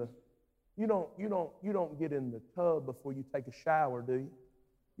get in the tub before you take a shower, do you?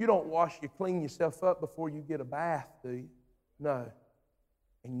 You don't clean yourself up before you get a bath, do you? No.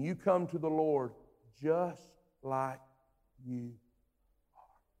 And you come to the Lord just like you are.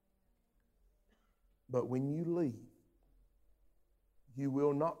 But when you leave, you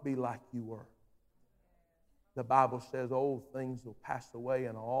will not be like you were. The Bible says old things will pass away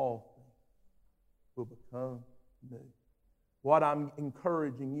and all things will become new. What I'm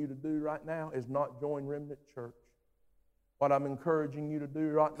encouraging you to do right now is not join Remnant Church. What I'm encouraging you to do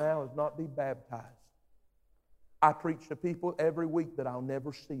right now is not be baptized. I preach to people every week that I'll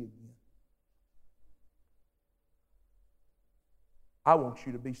never see again. I want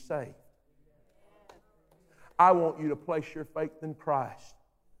you to be saved. I want you to place your faith in Christ.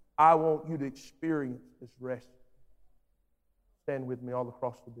 I want you to experience this rest. Stand with me all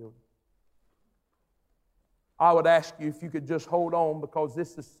across the building. I would ask you if you could just hold on, because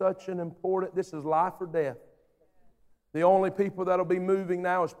this is such an important, this is life or death. The only people that'll be moving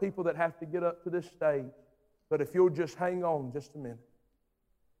now is people that have to get up to this stage. But if you'll just hang on just a minute.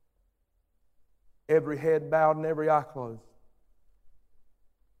 Every head bowed and every eye closed.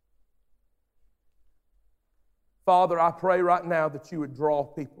 Father, I pray right now that you would draw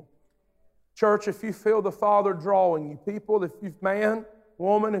people. Church, if you feel the Father drawing you, people, if you, man,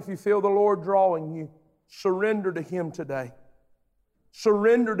 woman, if you feel the Lord drawing you, surrender to Him today.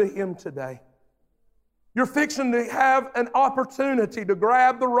 Surrender to Him today. You're fixing to have an opportunity to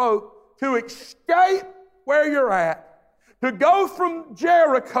grab the rope, to escape where you're at, to go from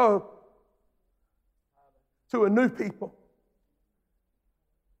Jericho to a new people,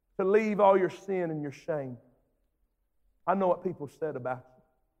 to leave all your sin and your shame. I know what people said about you,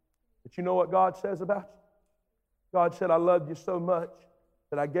 but you know what God says about you? God said, I loved you so much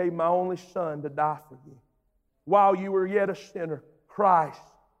that I gave my only Son to die for you. While you were yet a sinner, Christ,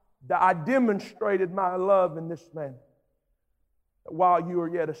 I demonstrated my love in this manner. That while you were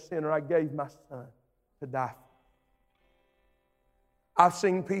yet a sinner, I gave my Son to die for you. I've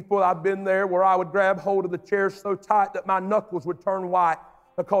seen people, I've been there where I would grab hold of the chair so tight that my knuckles would turn white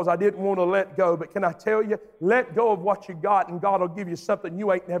because I didn't want to let go. But can I tell you, let go of what you got and God will give you something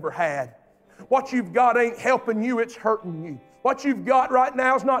you ain't never had. What you've got ain't helping you, it's hurting you. What you've got right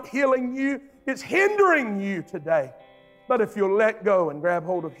now is not healing you, it's hindering you today. But if you'll let go and grab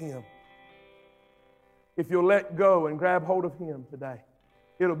hold of Him, if you'll let go and grab hold of Him today,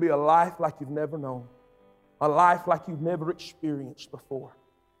 it'll be a life like you've never known, a life like you've never experienced before.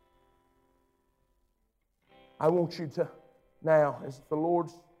 I want you to, now, as the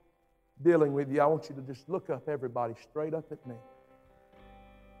Lord's dealing with you, I want you to just look up, everybody, straight up at me.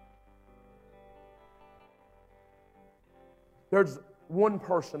 There's one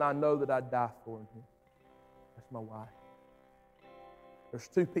person I know that I'd die for in here. That's my wife. There's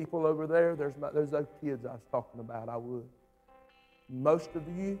two people over there. There's those kids I was talking about. I would. Most of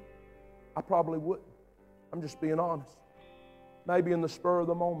you, I probably wouldn't. I'm just being honest. Maybe in the spur of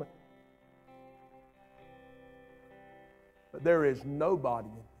the moment. But there is nobody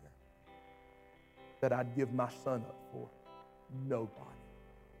in here that I'd give my son up for. Nobody.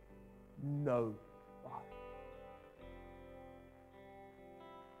 Nobody.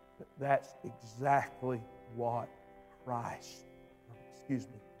 But that's exactly what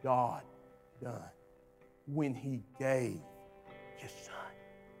God done when He gave His Son.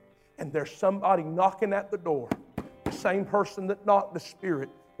 And there's somebody knocking at the door, the same person that knocked, the Spirit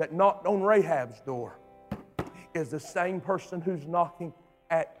that knocked on Rahab's door, is the same person who's knocking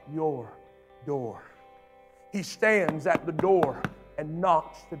at your door. He stands at the door and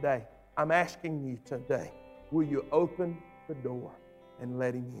knocks today. I'm asking you today, will you open the door and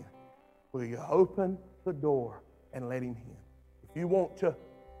let Him in? Will you open the door and let Him in? If you want to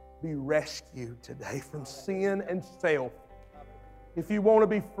be rescued today from sin and self, if you want to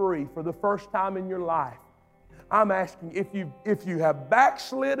be free for the first time in your life, I'm asking if you have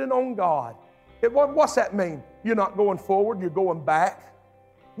backslidden on God. What's that mean? You're not going forward, you're going back.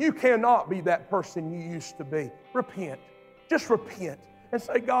 You cannot be that person you used to be. Repent. Just repent and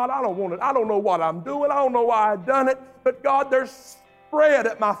say, God, I don't want it. I don't know what I'm doing. I don't know why I've done it. But God, there's bread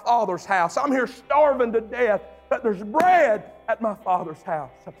at my Father's house. I'm here starving to death. that there's bread at my Father's house.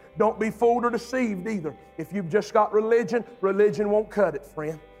 Don't be fooled or deceived either. If you've just got religion, religion won't cut it,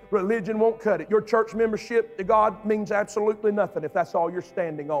 friend. Religion won't cut it. Your church membership to God means absolutely nothing if that's all you're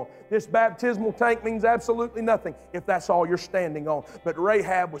standing on. This baptismal tank means absolutely nothing if that's all you're standing on. But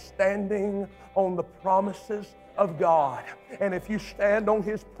Rahab was standing on the promises of God. And if you stand on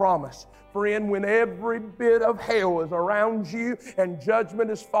His promise, friend, when every bit of hell is around you and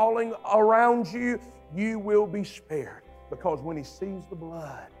judgment is falling around you, you will be spared. Because when He sees the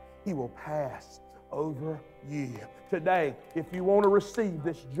blood, He will pass over you. Today, if you want to receive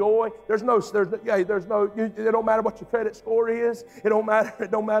this joy, it don't matter what your credit score is. It don't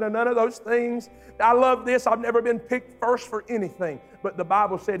matter none of those things. I love this. I've never been picked first for anything. But the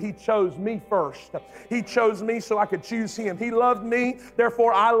Bible said He chose me first. He chose me so I could choose Him. He loved me,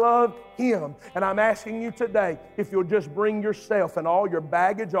 therefore I love Him. And I'm asking you today, if you'll just bring yourself and all your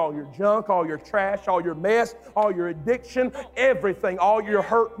baggage, all your junk, all your trash, all your mess, all your addiction, everything, all your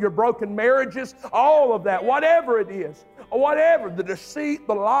hurt, your broken marriages, all of that, whatever it is, whatever, the deceit,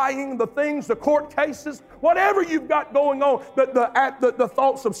 the lying, the things, the court cases, whatever you've got going on, the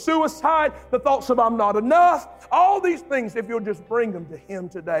thoughts of suicide, the thoughts of I'm not enough, all these things, if you'll just bring them to Him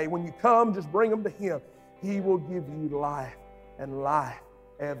today. When you come, just bring them to Him. He will give you life and life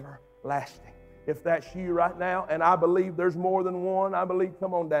everlasting. If that's you right now, and I believe there's more than one, I believe,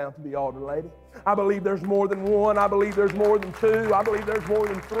 come on down to the altar, lady. I believe there's more than one. I believe there's more than two. I believe there's more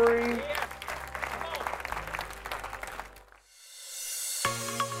than three.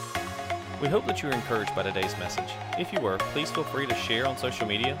 We hope that you were encouraged by today's message. If you were, please feel free to share on social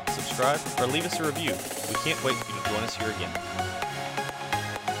media, subscribe, or leave us a review. We can't wait for you to join us here again.